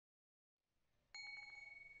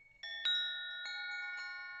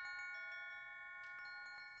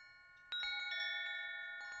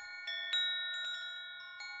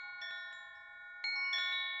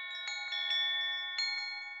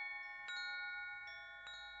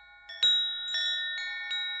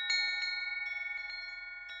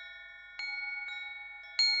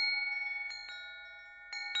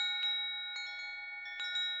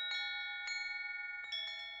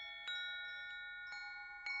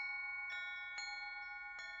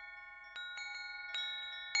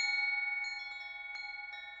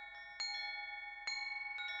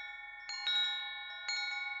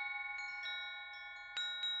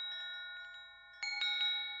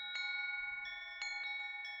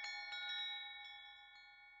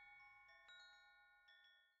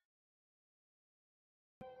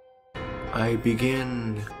I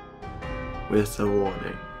begin with a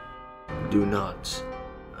warning. Do not,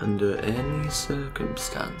 under any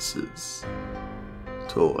circumstances,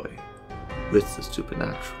 toy with the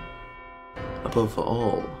supernatural. Above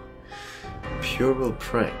all, puerile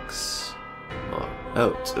pranks are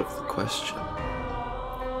out of the question.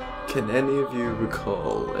 Can any of you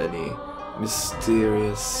recall any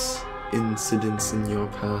mysterious incidents in your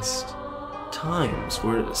past? Times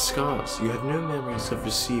where scars you had no memories of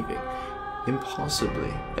receiving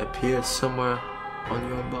impossibly appeared somewhere on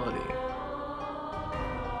your body?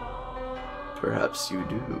 Perhaps you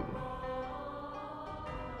do.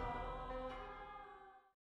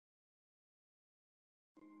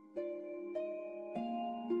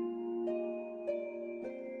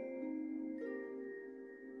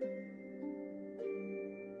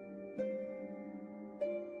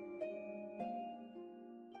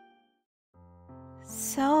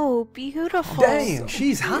 So beautiful. Dang,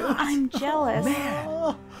 she's hot. I'm jealous.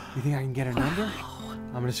 Man, you think I can get her number?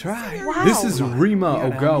 I'm gonna try. Wow. This is Rima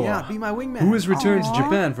Ogawa, Yeah, be my wingman. who has returned to Aww.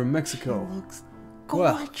 Japan from Mexico. Looks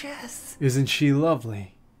Well, gorgeous. isn't she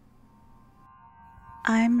lovely?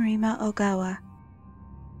 I'm Rima Ogawa.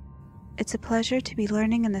 It's a pleasure to be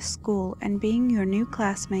learning in this school and being your new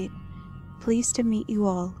classmate. Pleased to meet you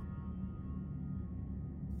all.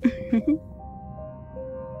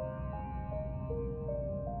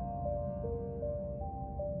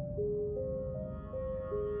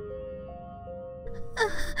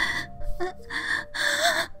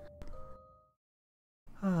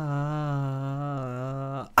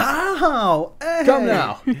 Ow! Hey. Come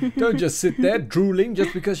now, don't just sit there drooling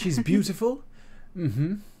just because she's beautiful.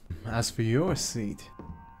 As for your seat,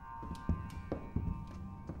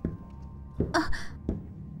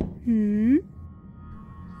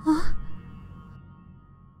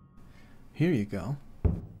 here you go.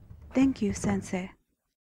 Thank you, Sensei.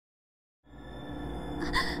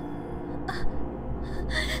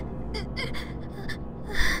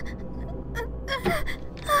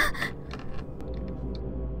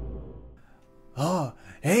 Oh,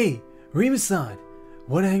 hey, Rima-san,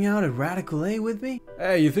 wanna hang out at Radical A with me?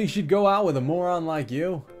 Hey, you think she'd go out with a moron like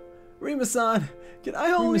you? Rima-san, can I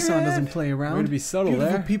hold Rima-san your hand? doesn't play around. We're gonna be subtle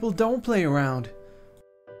Beautiful there. people don't play around.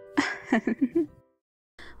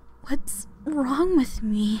 What's wrong with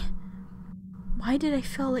me? Why did I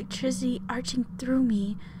feel electricity arching through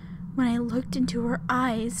me when I looked into her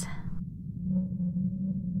eyes?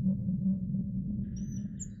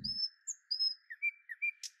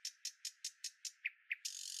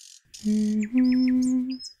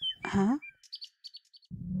 Huh?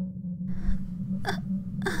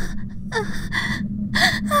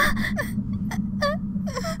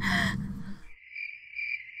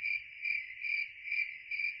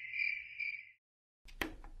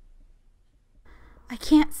 I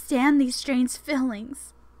can't stand these strange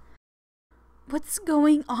feelings. What's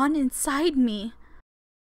going on inside me?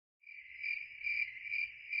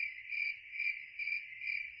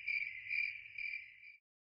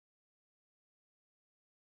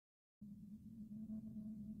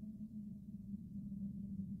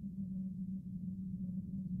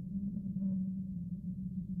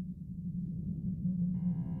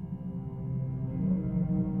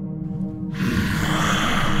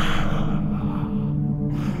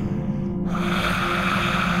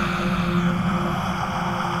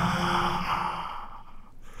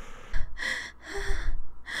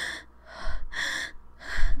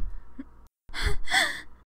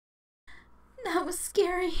 That was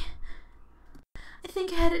scary. I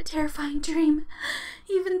think I had a terrifying dream,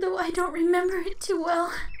 even though I don't remember it too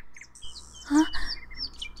well. Huh?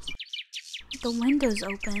 The window's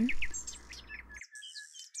open.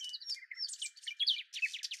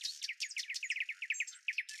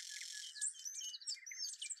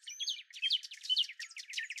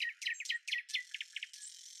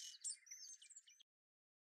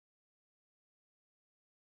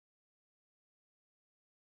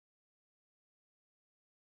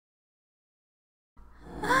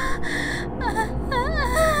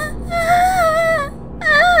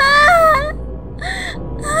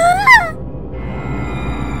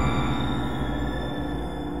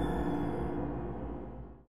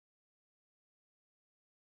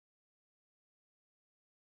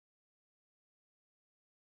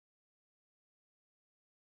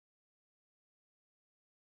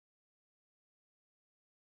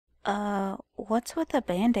 What's with the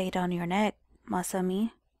band-aid on your neck,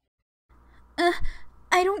 Masami?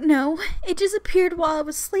 I don't know. It disappeared while I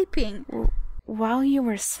was sleeping. While you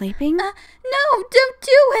were sleeping? No, don't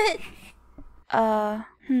do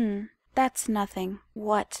it! That's nothing.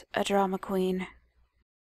 What a drama queen.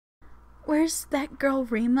 Where's that girl,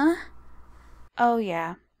 Rima? Oh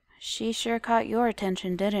yeah, she sure caught your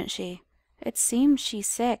attention, didn't she? It seems she's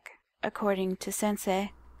sick, according to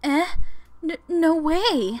Sensei. No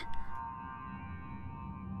way!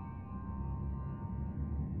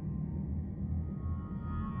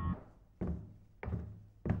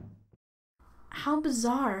 How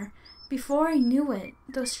bizarre. Before I knew it,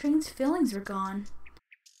 those strange feelings were gone.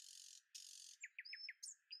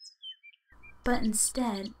 But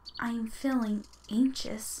instead, I am feeling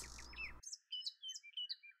anxious.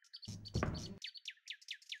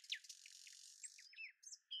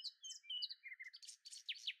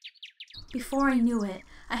 Before I knew it,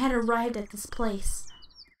 I had arrived at this place.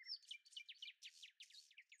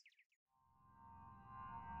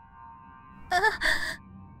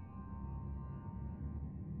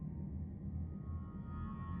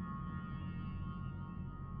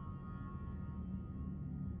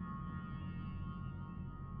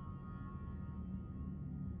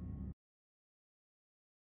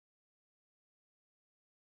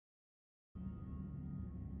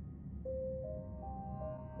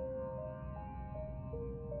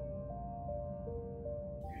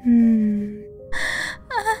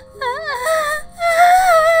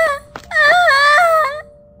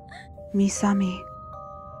 Misami.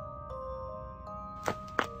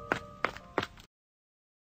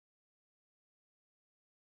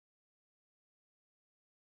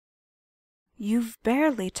 You've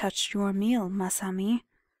barely touched your meal, Masami.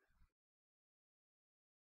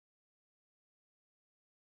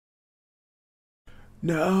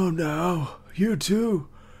 No, you too.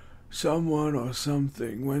 Someone or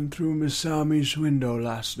something went through Misami's window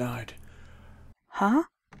last night. Huh?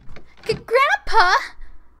 Grandpa!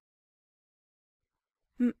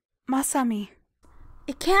 Masami.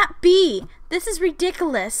 It can't be! This is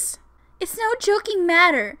ridiculous! It's no joking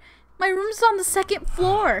matter! My room's on the second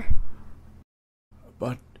floor!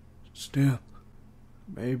 But still,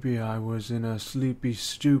 maybe I was in a sleepy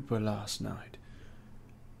stupor last night.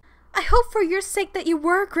 I hope for your sake that you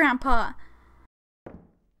were, Grandpa!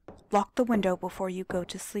 Lock the window before you go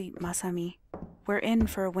to sleep, Masami. We're in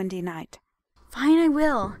for a windy night. Fine, I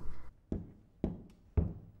will.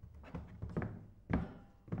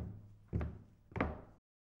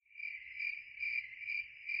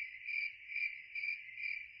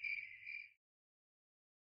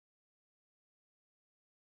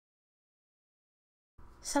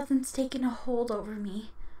 Something's taken a hold over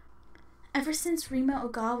me. Ever since Rima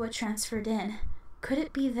Ogawa transferred in, could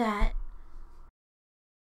it be that...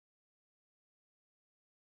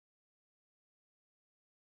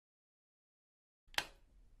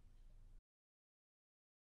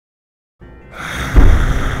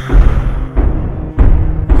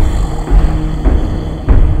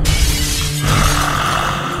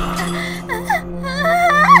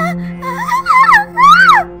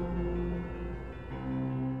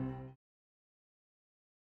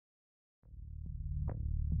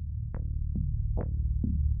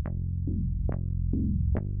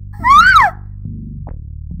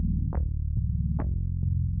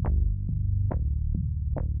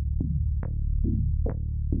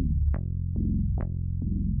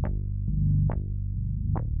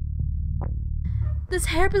 This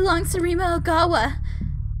hair belongs to Rima Ogawa.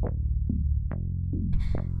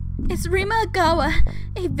 Is Rima Ogawa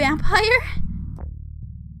a vampire?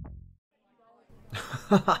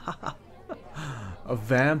 A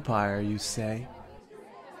vampire, you say?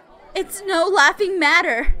 It's no laughing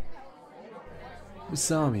matter.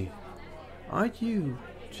 Misami, aren't you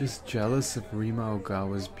just jealous of Rima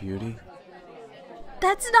Ogawa's beauty?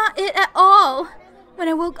 That's not it at all. When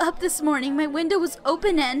I woke up this morning, my window was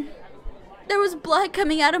open and there was blood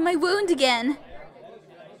coming out of my wound again.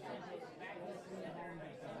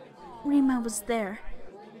 Rima was there.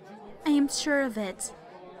 I am sure of it.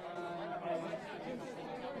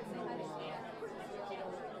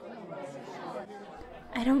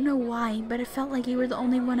 I don't know why, but it felt like you were the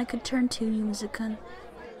only one I could turn to, Umezu-kun.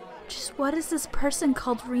 Just what is this person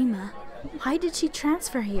called Rima? Why did she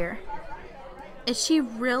transfer here? Is she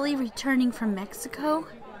really returning from Mexico?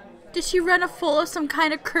 Did she run full of some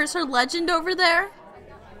kind of curse or legend over there?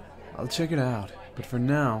 I'll check it out, but for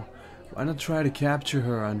now, why not try to capture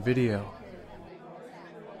her on video?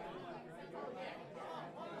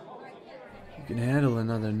 You can handle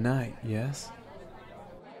another night, yes?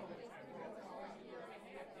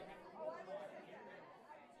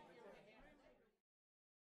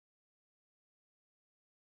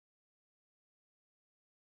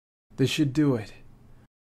 This should do it.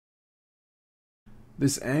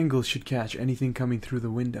 This angle should catch anything coming through the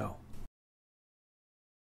window.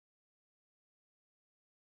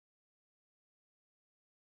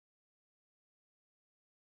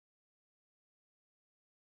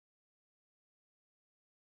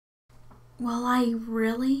 Will I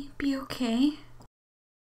really be okay?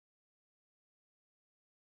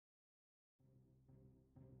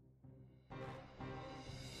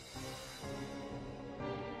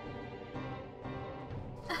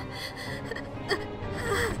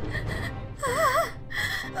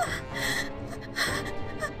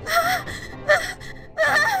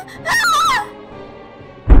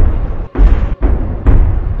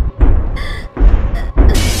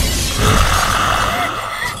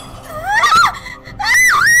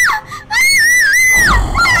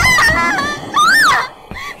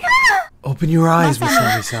 Open your eyes,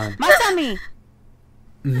 Masami-san. Masami!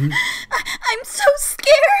 I'm so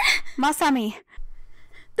scared! Masami!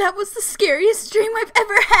 That was the scariest dream I've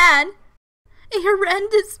ever had. A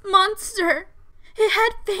horrendous monster. It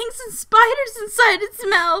had fangs and spiders inside its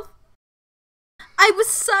mouth. I was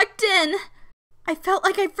sucked in. I felt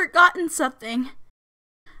like I'd forgotten something.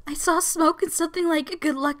 I saw smoke and something like a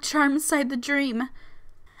good luck charm inside the dream.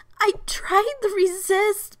 I tried to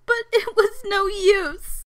resist, but it was no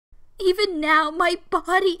use. Even now, my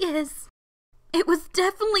body is. It was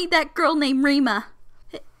definitely that girl named Rima.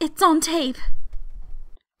 It's on tape.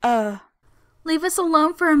 Leave us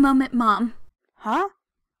alone for a moment, Mom. Huh?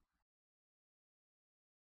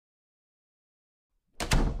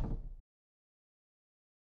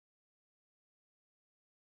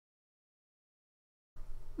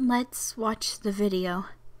 Let's watch the video.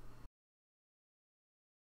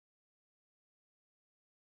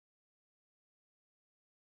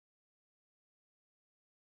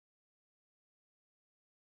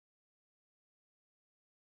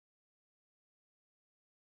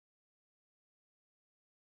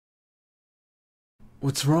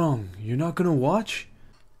 What's wrong? You're not gonna watch?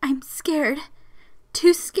 I'm scared.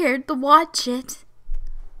 Too scared to watch it.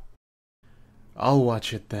 I'll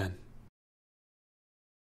watch it then.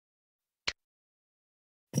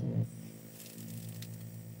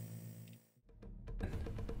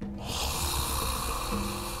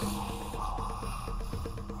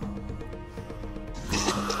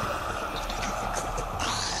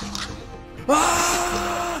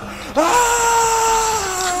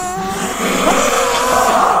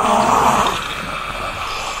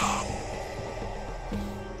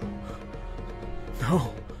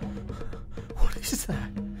 No. What is that?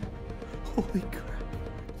 Holy crap.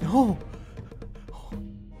 No.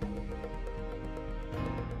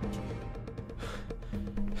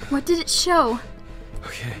 What did it show?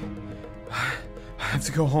 Okay. I have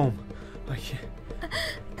to go home. I can't.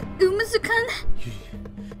 Umezu-kun?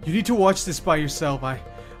 You need to watch this by yourself. I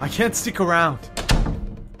can't stick around.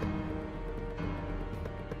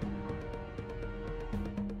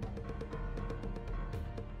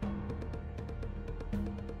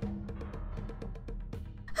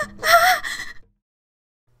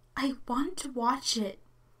 I want to watch it,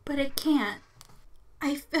 but I can't.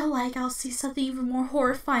 I feel like I'll see something even more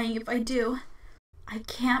horrifying if I do. I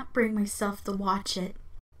can't bring myself to watch it.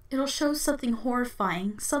 It'll show something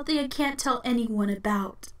horrifying, something I can't tell anyone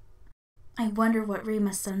about. I wonder what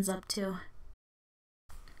Rima-san's up to.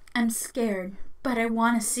 I'm scared, but I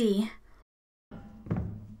want to see.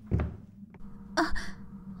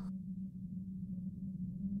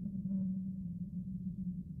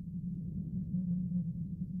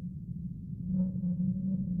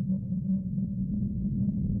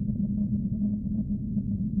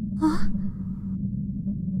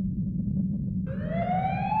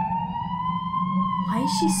 Why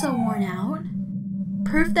is she so worn out?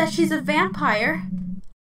 Proof that she's a vampire.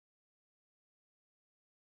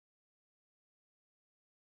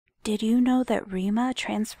 Did you know that Rima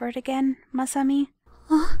transferred again, Masami?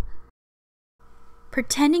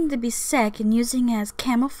 Pretending to be sick and using it as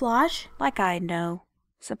camouflage? Like I know.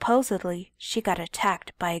 Supposedly, she got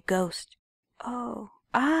attacked by a ghost. Oh,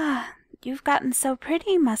 you've gotten so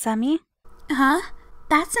pretty, Masami. Huh?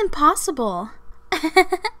 That's impossible.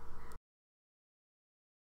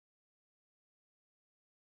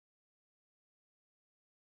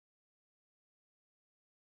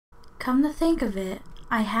 Come to think of it,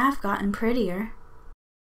 I have gotten prettier.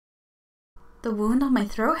 The wound on my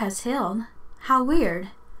throat has healed. How weird.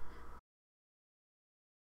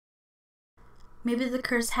 Maybe the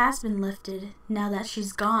curse has been lifted now that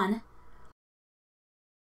she's gone.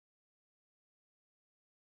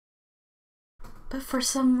 But for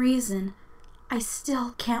some reason, I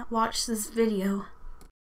still can't watch this video.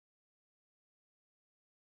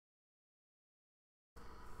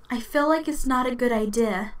 I feel like it's not a good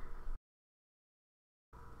idea.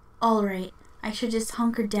 Alright, I should just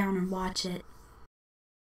hunker down and watch it.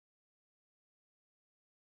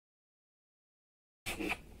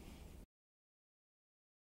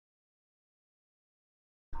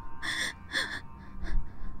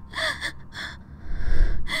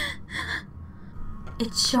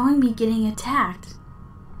 It's showing me getting attacked.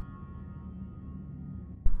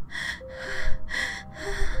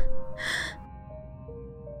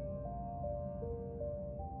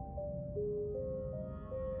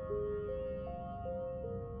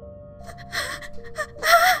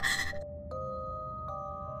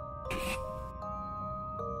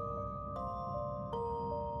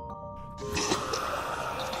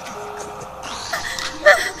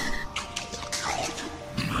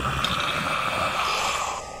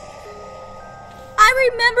 I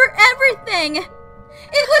remember everything!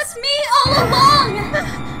 It was me all along!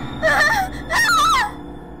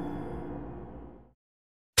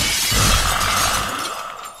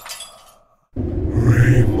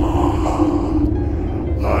 Rima,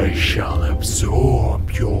 I shall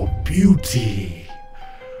absorb your beauty.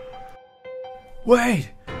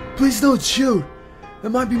 Wait! Please don't shoot! That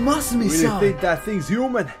might be Masumi-san! We didn't think that thing's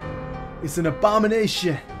human. It's an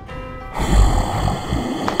abomination.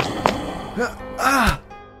 Ah!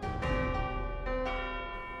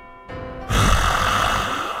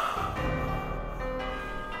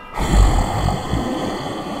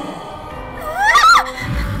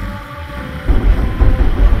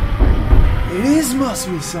 It is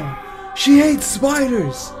Masumi-san! She hates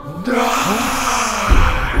spiders!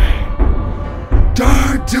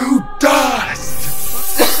 Turn to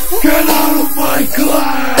dust! Get out of my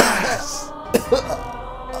class!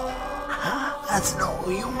 That's no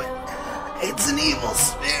human. It's an evil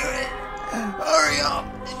spirit. Hurry up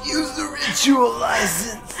and use the ritual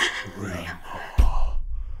license.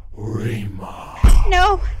 Rima.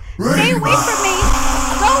 No! Stay away from me!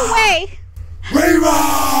 Go away! Rima!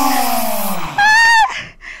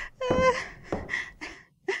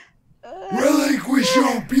 Relinquish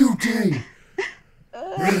your beauty!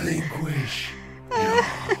 Relinquish your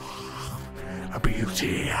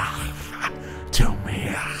beauty to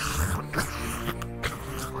me.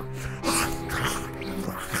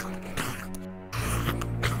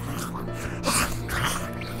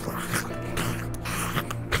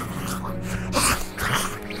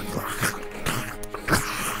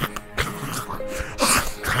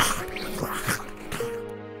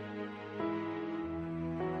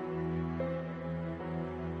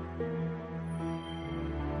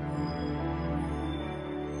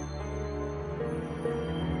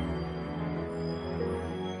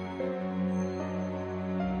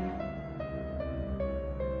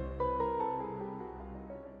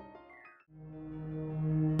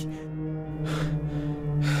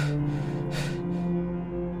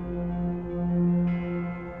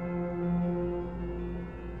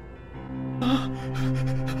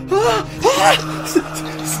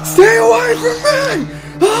 Stay away from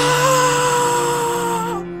me!